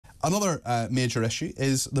Another major issue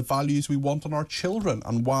is the values we want in our children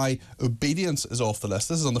and why obedience is off the list.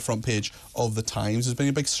 This is on the front page of the Times. There's been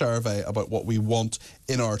a big survey about what we want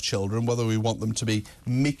in our children, whether we want them to be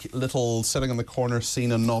meek little sitting in the corner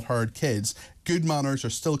seen and not heard kids. Good manners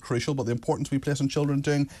are still crucial, but the importance we place on children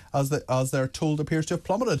doing as they're told appears to have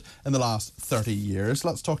plummeted in the last 30 years.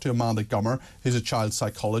 Let's talk to Amanda Gummer, who's a child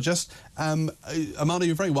psychologist. Amanda,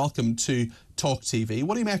 you're very welcome to TalkTV.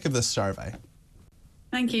 What do you make of this survey?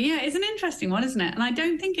 Thank you. Yeah, it's an interesting one, isn't it? And I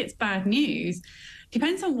don't think it's bad news.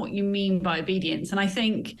 Depends on what you mean by obedience. And I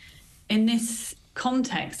think in this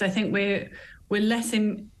context, I think we're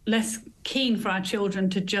less keen for our children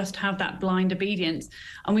to just have that blind obedience.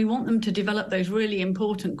 And we want them to develop those really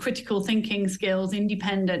important critical thinking skills,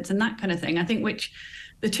 independence, and that kind of thing. I think which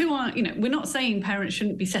the two are, we're not saying parents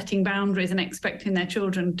shouldn't be setting boundaries and expecting their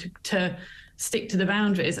children to stick to the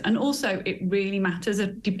boundaries. And also it really matters,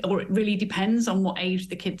 or it really depends on what age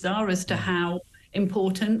the kids are as to how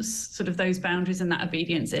important sort of those boundaries and that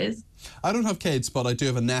obedience is. I don't have kids, but I do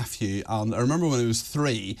have a nephew, and I remember when he was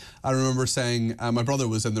 3, I remember saying, my brother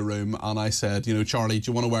was in the room, and I said, Charlie, do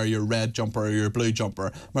you want to wear your red jumper or your blue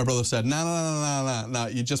jumper? My brother said, no,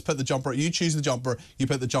 you just put the jumper, you choose the jumper, you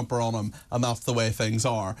put the jumper on him, and that's the way things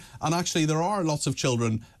are. And actually, there are lots of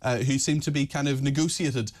children who seem to be kind of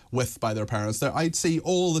negotiated with by their parents. I'd see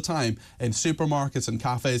all the time in supermarkets and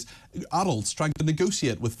cafes, adults trying to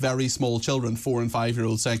negotiate with very small children, 4 and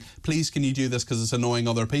 5-year-olds, saying, please, can you do this because it's annoying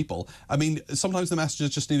other people? I mean, sometimes the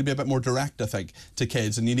messages just need to be a bit more direct, I think, to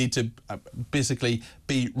kids, and you need to basically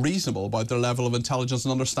be reasonable about their level of intelligence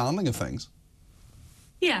and understanding of things.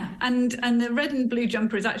 Yeah, and the red and blue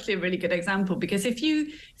jumper is actually a really good example, because if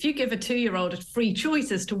you give a 2-year-old a free choice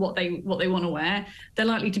as to what they want to wear, they're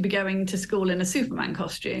likely to be going to school in a Superman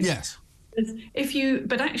costume. Yes.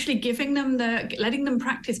 But actually letting them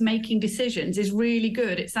practice making decisions is really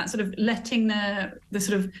good. It's that sort of letting the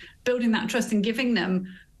sort of building that trust and giving them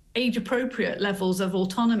age-appropriate levels of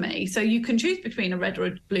autonomy. So you can choose between a red or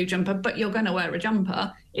a blue jumper, but you're going to wear a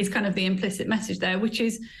jumper, is kind of the implicit message there, which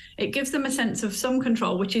is it gives them a sense of some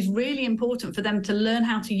control, which is really important for them to learn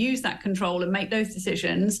how to use that control and make those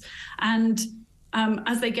decisions. And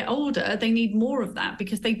as they get older, they need more of that,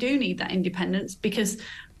 because they do need that independence, because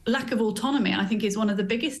lack of autonomy, I think, is one of the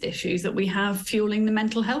biggest issues that we have fueling the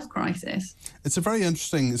mental health crisis. It's a very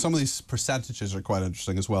interesting, some of these percentages are quite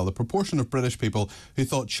interesting as well. The proportion of British people who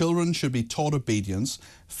thought children should be taught obedience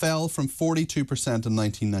fell from 42% in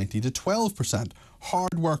 1990 to 12%.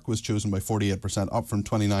 Hard work was chosen by 48%, up from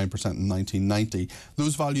 29% in 1990.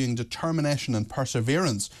 Those valuing determination and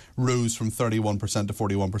perseverance rose from 31% to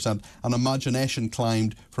 41%, and imagination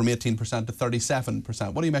climbed from 18% to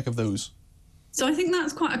 37%. What do you make of those? So I think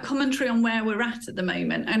that's quite a commentary on where we're at the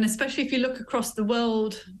moment, and especially if you look across the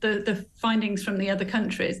world, the findings from the other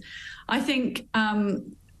countries. I think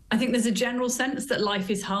there's a general sense that life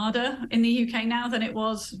is harder in the UK now than it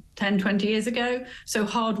was 10, 20 years ago. So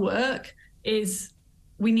hard work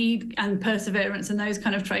we need, and perseverance and those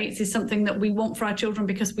kind of traits is something that we want for our children,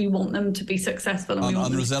 because we want them to be successful and we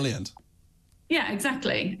want them resilient. Yeah,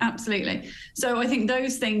 exactly. Absolutely. So I think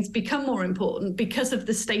those things become more important because of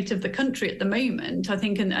the state of the country at the moment, I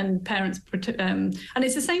think, and parents, and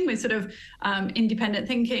it's the same with sort of independent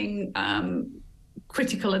thinking,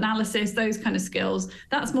 critical analysis, those kind of skills.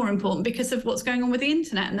 That's more important because of what's going on with the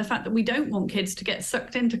internet and the fact that we don't want kids to get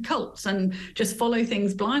sucked into cults and just follow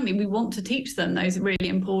things blindly. We want to teach them those really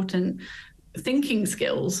important thinking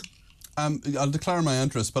skills. I'll declare my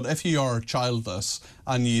interest, but if you are childless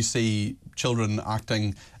and you see children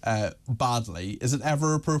acting badly, is it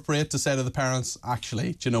ever appropriate to say to the parents,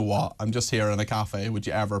 actually, do you know what, I'm just here in a cafe, would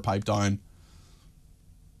you ever pipe down?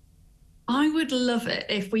 I would love it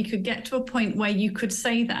if we could get to a point where you could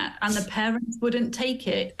say that and the parents wouldn't take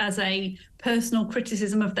it as a personal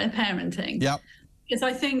criticism of their parenting. Yep. Because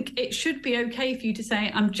I think it should be okay for you to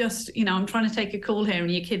say, I'm just, I'm trying to take a call here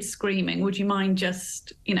and your kid's screaming. Would you mind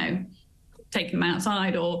just, taking him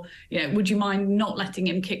outside, or would you mind not letting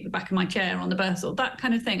him kick the back of my chair on the bus, or that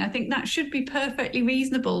kind of thing. I think that should be perfectly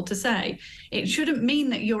reasonable to say. It shouldn't mean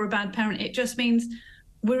that you're a bad parent. It just means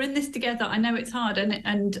we're in this together. I know it's hard,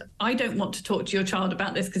 and I don't want to talk to your child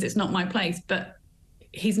about this because it's not my place, but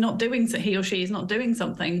he or she is not doing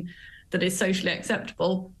something that is socially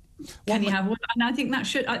acceptable. Can you have one? And I think that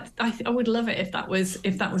should, I would love it if that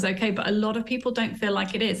was okay, but a lot of people don't feel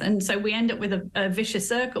like it is. And so we end up with a vicious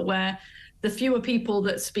circle where the fewer people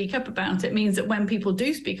that speak up about it means that when people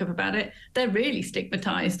do speak up about it, they're really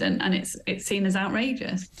stigmatized and it's seen as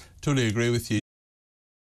outrageous. Totally agree with you.